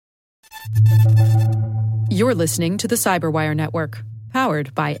You're listening to the Cyberwire Network,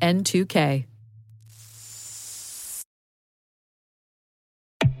 powered by N2K.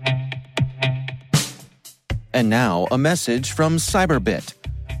 And now, a message from Cyberbit.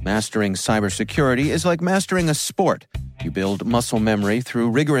 Mastering cybersecurity is like mastering a sport. You build muscle memory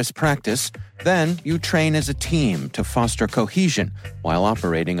through rigorous practice, then you train as a team to foster cohesion while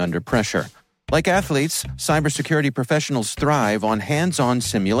operating under pressure. Like athletes, cybersecurity professionals thrive on hands-on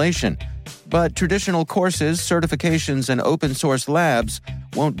simulation. But traditional courses, certifications, and open-source labs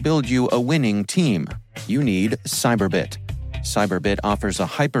won't build you a winning team. You need Cyberbit. Cyberbit offers a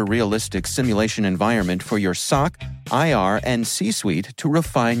hyper-realistic simulation environment for your SOC, IR, and C-suite to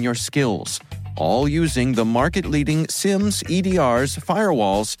refine your skills, all using the market-leading SIMs, EDRs,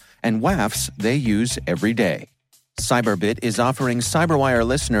 firewalls, and WAFs they use every day. Cyberbit is offering Cyberwire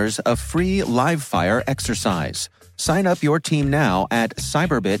listeners a free live-fire exercise. Sign up your team now at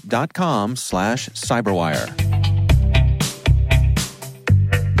cyberbit.com/cyberwire.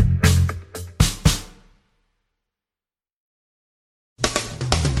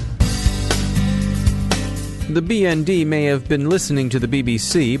 The BND may have been listening to the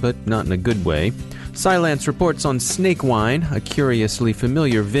BBC, but not in a good way. Cylance reports on snake wine, a curiously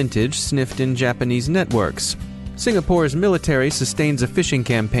familiar vintage sniffed in Japanese networks. Singapore's military sustains a phishing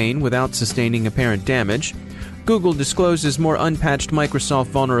campaign without sustaining apparent damage. Google discloses more unpatched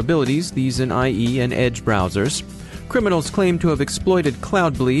Microsoft vulnerabilities, these in IE and Edge browsers. Criminals claim to have exploited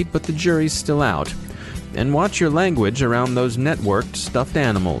Cloudbleed, but the jury's still out. And watch your language around those networked stuffed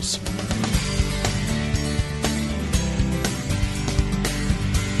animals.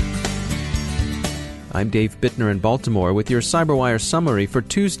 I'm Dave Bittner in Baltimore with your Cyberwire summary for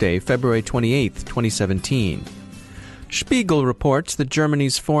Tuesday, February 28, 2017. Spiegel reports that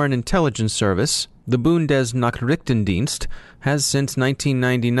Germany's Foreign Intelligence Service, the Bundesnachrichtendienst, has since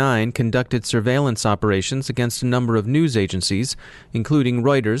 1999 conducted surveillance operations against a number of news agencies, including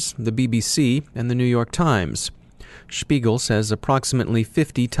Reuters, the BBC, and the New York Times. Spiegel says approximately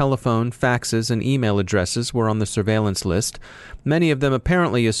 50 telephone, faxes, and email addresses were on the surveillance list, many of them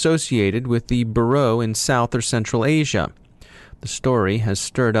apparently associated with the bureau in South or Central Asia. The story has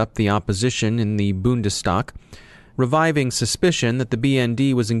stirred up the opposition in the Bundestag, reviving suspicion that the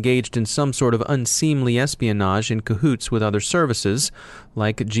BND was engaged in some sort of unseemly espionage in cahoots with other services,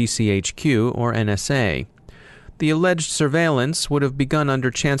 like GCHQ or NSA. The alleged surveillance would have begun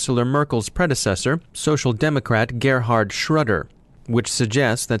under Chancellor Merkel's predecessor, Social Democrat Gerhard Schröder, which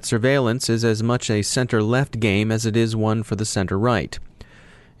suggests that surveillance is as much a center-left game as it is one for the center-right.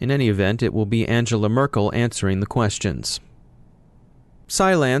 In any event, it will be Angela Merkel answering the questions.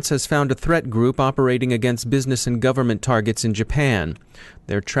 Cylance has found a threat group operating against business and government targets in Japan.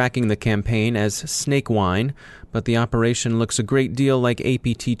 They're tracking the campaign as Snake Wine, but the operation looks a great deal like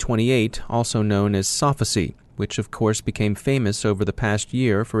APT-28, also known as Sophacy, which of course became famous over the past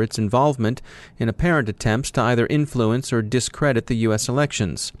year for its involvement in apparent attempts to either influence or discredit the U.S.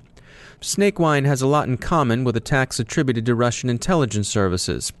 elections. Snakewine has a lot in common with attacks attributed to Russian intelligence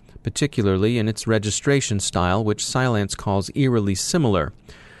services, particularly in its registration style, which Cylance calls eerily similar.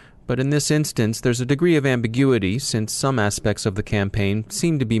 But in this instance, there's a degree of ambiguity, since some aspects of the campaign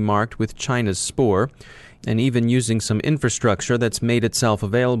seem to be marked with China's spore, and even using some infrastructure that's made itself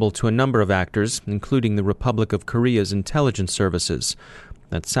available to a number of actors, including the Republic of Korea's intelligence services.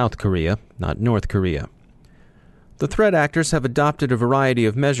 That's South Korea, not North Korea. The threat actors have adopted a variety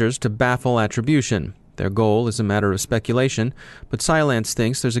of measures to baffle attribution. Their goal is a matter of speculation, but Cylance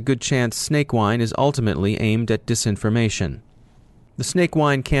thinks there's a good chance Snakewine is ultimately aimed at disinformation. The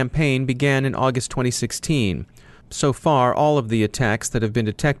Snakewine campaign began in August 2016. So far, all of the attacks that have been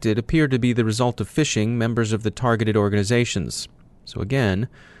detected appear to be the result of phishing members of the targeted organizations. So again,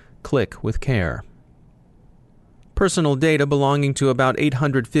 click with care. Personal data belonging to about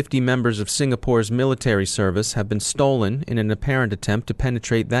 850 members of Singapore's military service have been stolen in an apparent attempt to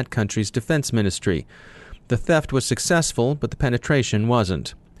penetrate that country's defense ministry. The theft was successful, but the penetration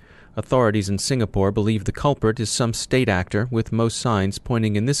wasn't. Authorities in Singapore believe the culprit is some state actor, with most signs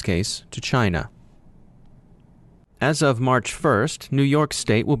pointing in this case to China. As of March 1st, New York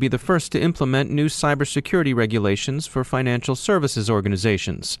State will be the first to implement new cybersecurity regulations for financial services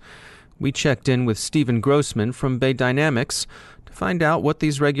organizations. We checked in with Stephen Grossman from Bay Dynamics to find out what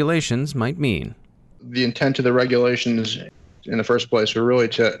these regulations might mean. The intent of the regulations in the first place were really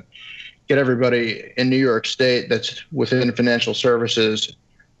to get everybody in New York State that's within financial services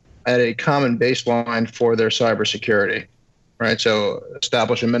at a common baseline for their cybersecurity, right? So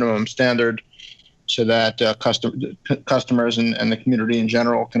establish a minimum standard so that customers and the community in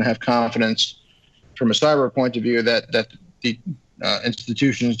general can have confidence from a cyber point of view that the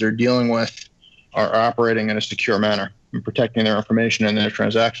institutions they're dealing with are operating in a secure manner and protecting their information and their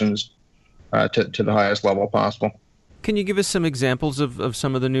transactions to the highest level possible. Can you give us some examples of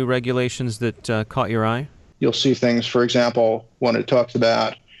some of the new regulations that caught your eye? You'll see things, for example, when it talks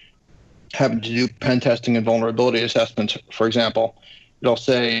about having to do pen testing and vulnerability assessments, for example. It'll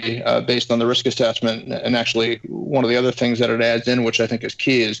say, based on the risk assessment, and actually one of the other things that it adds in, which I think is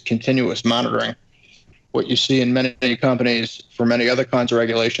key, is continuous monitoring. What you see in many companies for many other kinds of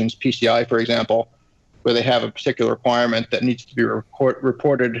regulations, PCI, for example, where they have a particular requirement that needs to be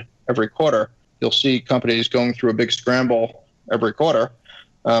reported every quarter, you'll see companies going through a big scramble every quarter,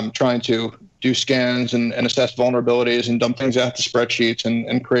 trying to do scans and assess vulnerabilities and dump things out to spreadsheets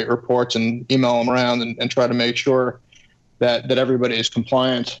and create reports and email them around and try to make sure that everybody is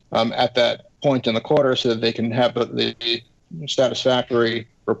compliant at that point in the quarter so that they can have the satisfactory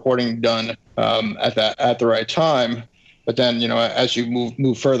reporting done at the right time. But then, as you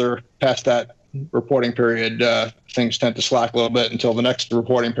move further past that reporting period, things tend to slack a little bit until the next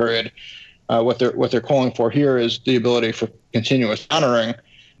reporting period. What they're calling for here is the ability for continuous monitoring,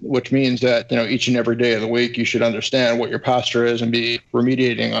 which means that each and every day of the week you should understand what your posture is and be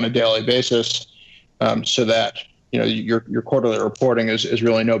remediating on a daily basis, so that your quarterly reporting is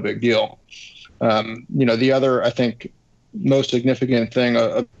really no big deal. The other, I think, most significant thing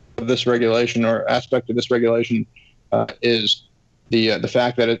of this regulation or aspect of this regulation is the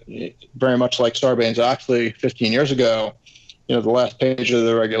fact that it very much like Sarbanes-Oxley 15 years ago. The last page of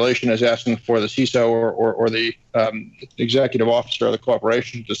the regulation is asking for the CISO or the executive officer of the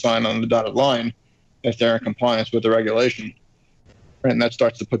corporation to sign on the dotted line if they're in compliance with the regulation. Right? And that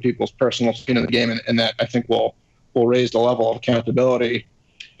starts to put people's personal skin in the game, and that I think will raise the level of accountability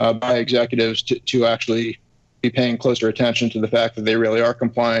by executives to actually be paying closer attention to the fact that they really are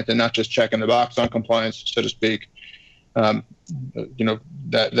compliant and not just checking the box on compliance, so to speak. That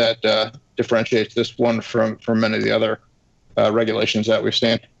differentiates this one from many of the other regulations that we've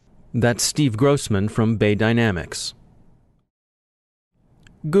seen. That's Steve Grossman from Bay Dynamics.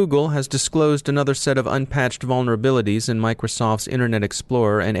 Google has disclosed another set of unpatched vulnerabilities in Microsoft's Internet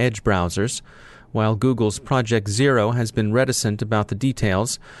Explorer and Edge browsers, while Google's Project Zero has been reticent about the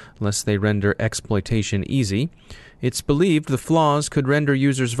details, lest they render exploitation easy. It's believed the flaws could render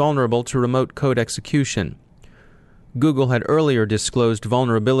users vulnerable to remote code execution. Google had earlier disclosed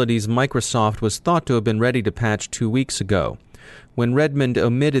vulnerabilities Microsoft was thought to have been ready to patch 2 weeks ago. When Redmond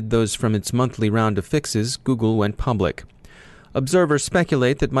omitted those from its monthly round of fixes, Google went public. Observers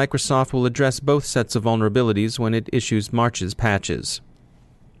speculate that Microsoft will address both sets of vulnerabilities when it issues March's patches.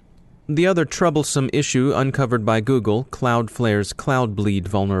 The other troublesome issue uncovered by Google, Cloudflare's CloudBleed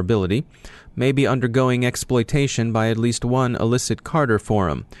vulnerability, may be undergoing exploitation by at least one illicit Carter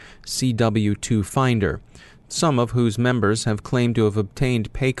forum, CW2 Finder, some of whose members have claimed to have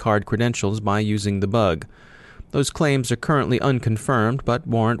obtained paycard credentials by using the bug. Those claims are currently unconfirmed, but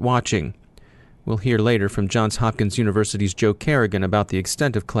warrant watching. We'll hear later from Johns Hopkins University's Joe Carrigan about the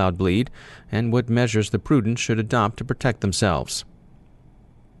extent of CloudBleed and what measures the prudent should adopt to protect themselves.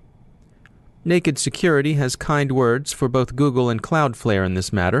 Naked Security has kind words for both Google and Cloudflare in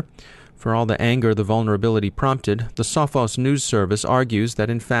this matter. For all the anger the vulnerability prompted, the Sophos news service argues that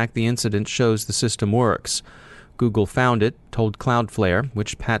in fact the incident shows the system works. Google found it, told Cloudflare,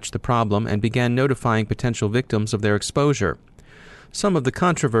 which patched the problem and began notifying potential victims of their exposure. Some of the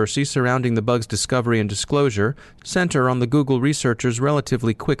controversy surrounding the bug's discovery and disclosure center on the Google researchers'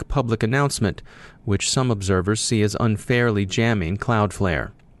 relatively quick public announcement, which some observers see as unfairly jamming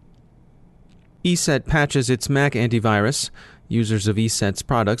Cloudflare. ESET patches its Mac antivirus. Users of ESET's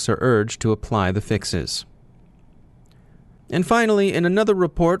products are urged to apply the fixes. And finally, in another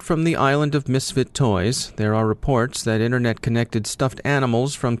report from the island of misfit toys, there are reports that Internet-connected stuffed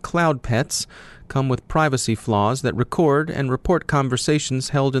animals from CloudPets come with privacy flaws that record and report conversations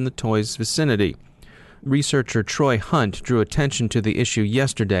held in the toy's vicinity. Researcher Troy Hunt drew attention to the issue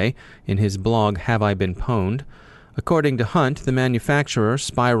yesterday in his blog Have I Been Pwned? According to Hunt, the manufacturer,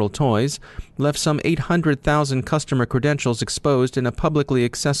 Spiral Toys, left some 800,000 customer credentials exposed in a publicly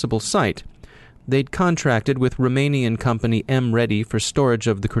accessible site. They'd contracted with Romanian company MReady for storage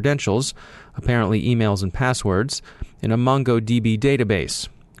of the credentials, apparently emails and passwords, in a MongoDB database.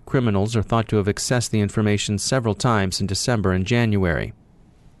 Criminals are thought to have accessed the information several times in December and January.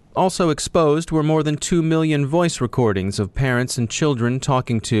 Also exposed were more than 2 million voice recordings of parents and children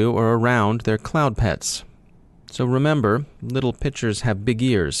talking to or around their cloud pets. So remember, little pitchers have big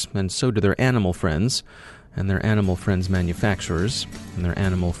ears, and so do their animal friends, and their animal friends' manufacturers, and their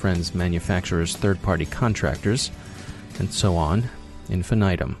animal friends' manufacturers' third-party contractors, and so on,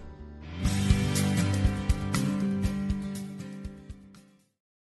 infinitum.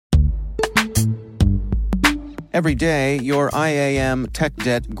 Every day, your IAM tech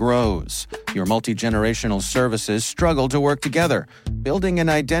debt grows. Your multi-generational services struggle to work together. Building an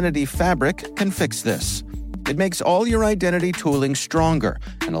identity fabric can fix this. It makes all your identity tooling stronger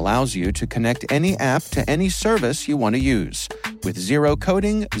and allows you to connect any app to any service you want to use, with zero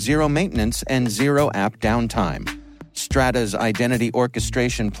coding, zero maintenance, and zero app downtime. Strata's identity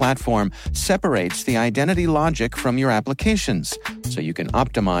orchestration platform separates the identity logic from your applications, so you can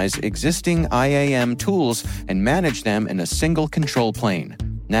optimize existing IAM tools and manage them in a single control plane.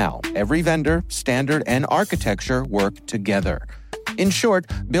 Now, every vendor, standard, and architecture work together. In short,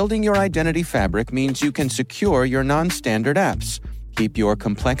 building your identity fabric means you can secure your non-standard apps, keep your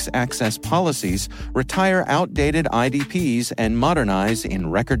complex access policies, retire outdated IDPs, and modernize in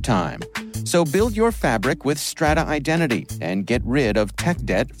record time. So build your fabric with Strata Identity and get rid of tech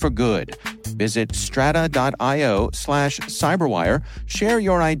debt for good. Visit strata.io/cyberwire, share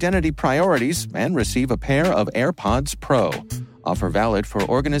your identity priorities, and receive a pair of AirPods Pro. Offer valid for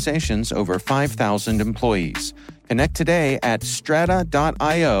organizations over 5,000 employees. Connect today at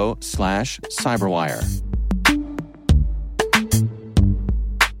strata.io/cyberwire.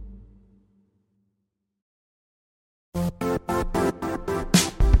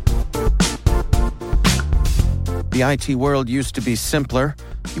 The IT world used to be simpler.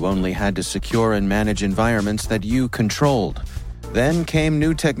 You only had to secure and manage environments that you controlled. Then came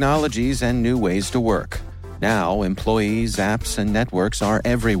new technologies and new ways to work. Now, employees, apps, and networks are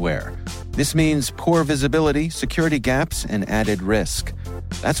everywhere. This means poor visibility, security gaps, and added risk.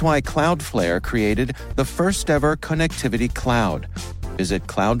 That's why Cloudflare created the first-ever connectivity cloud. Visit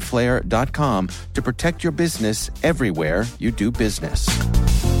cloudflare.com to protect your business everywhere you do business.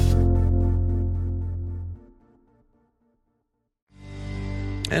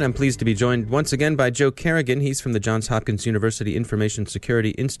 And I'm pleased to be joined once again by Joe Carrigan. He's from the Johns Hopkins University Information Security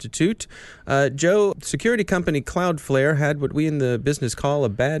Institute. Joe, security company Cloudflare had what we in the business call a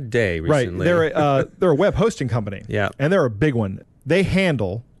bad day recently. Right. They're a web hosting company. Yeah. And they're a big one. They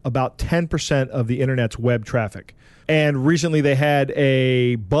handle about 10% of the internet's web traffic. And recently they had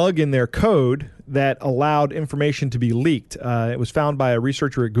a bug in their code that allowed information to be leaked. It was found by a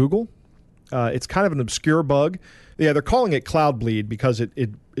researcher at Google. It's kind of an obscure bug. Yeah, they're calling it Cloud Bleed because it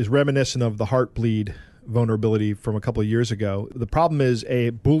is reminiscent of the Heartbleed vulnerability from a couple of years ago. The problem is a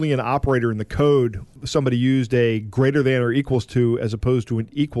Boolean operator in the code. Somebody used a greater than or equals to as opposed to an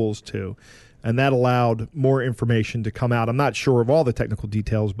equals to, and that allowed more information to come out. I'm not sure of all the technical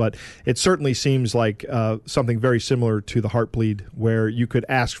details, but it certainly seems like something very similar to the Heartbleed, where you could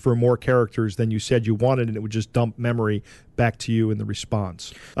ask for more characters than you said you wanted, and it would just dump memory back to you in the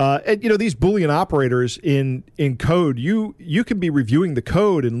response. And these Boolean operators in code, you can be reviewing the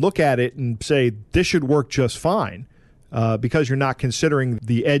code and look at it and say, this should work just fine, because you're not considering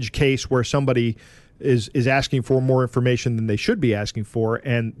the edge case where somebody is asking for more information than they should be asking for,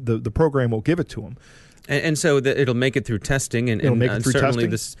 and the program will give it to them. And so it'll make it through testing, and certainly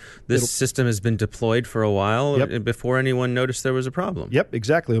this system has been deployed for a while before anyone noticed there was a problem. Yep,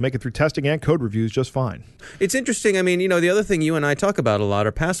 exactly. It'll make it through testing and code reviews just fine. It's interesting. I mean, the other thing you and I talk about a lot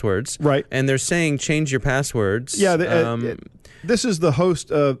are passwords. Right. And they're saying change your passwords. Yeah. This is the host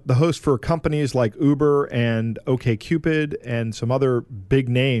for companies like Uber and OkCupid and some other big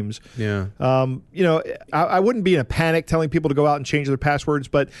names. Yeah. I wouldn't be in a panic telling people to go out and change their passwords,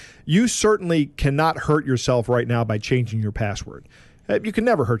 but you certainly cannot hurt yourself right now by changing your password. You can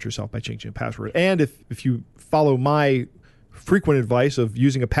never hurt yourself by changing a password. And if you follow my frequent advice of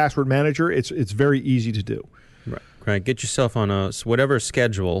using a password manager, it's very easy to do. Right. Get yourself on whatever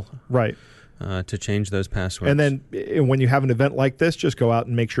schedule. Right. To change those passwords. And then when you have an event like this, just go out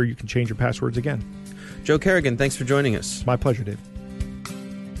and make sure you can change your passwords again. Joe Carrigan, thanks for joining us. My pleasure, Dave.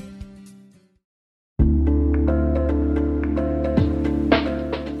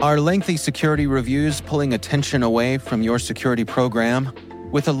 Are lengthy security reviews pulling attention away from your security program?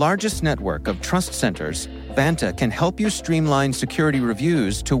 With the largest network of trust centers, Vanta can help you streamline security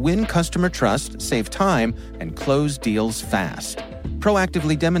reviews to win customer trust, save time, and close deals fast.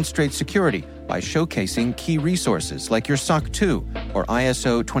 Proactively demonstrate security by showcasing key resources like your SOC 2 or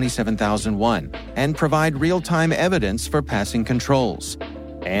ISO 27001 and provide real-time evidence for passing controls.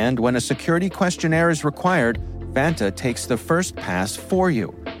 And when a security questionnaire is required, Vanta takes the first pass for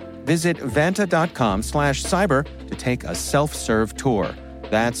you. Visit vanta.com/cyber to take a self-serve tour.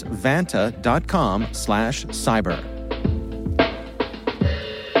 That's vanta.com/cyber.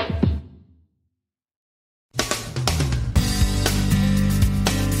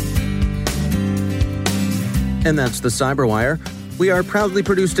 And that's the Cyberwire. We are proudly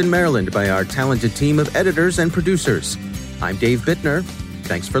produced in Maryland by our talented team of editors and producers. I'm Dave Bittner.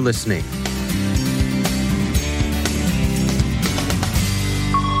 Thanks for listening.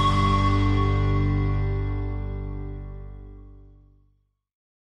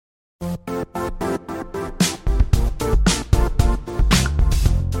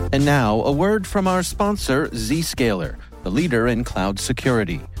 And now, a word from our sponsor, Zscaler, the leader in cloud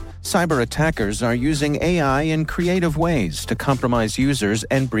security. Cyber attackers are using AI in creative ways to compromise users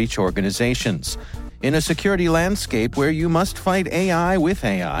and breach organizations. In a security landscape where you must fight AI with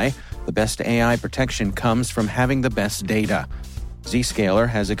AI, the best AI protection comes from having the best data. Zscaler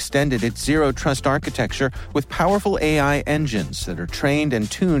has extended its Zero Trust architecture with powerful AI engines that are trained and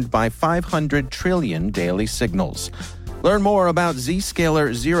tuned by 500 trillion daily signals. Learn more about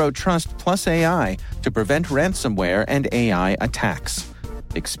Zscaler Zero Trust Plus AI to prevent ransomware and AI attacks.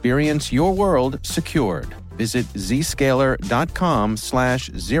 Experience your world secured. Visit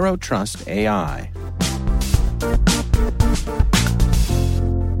zscaler.com/zerotrustai.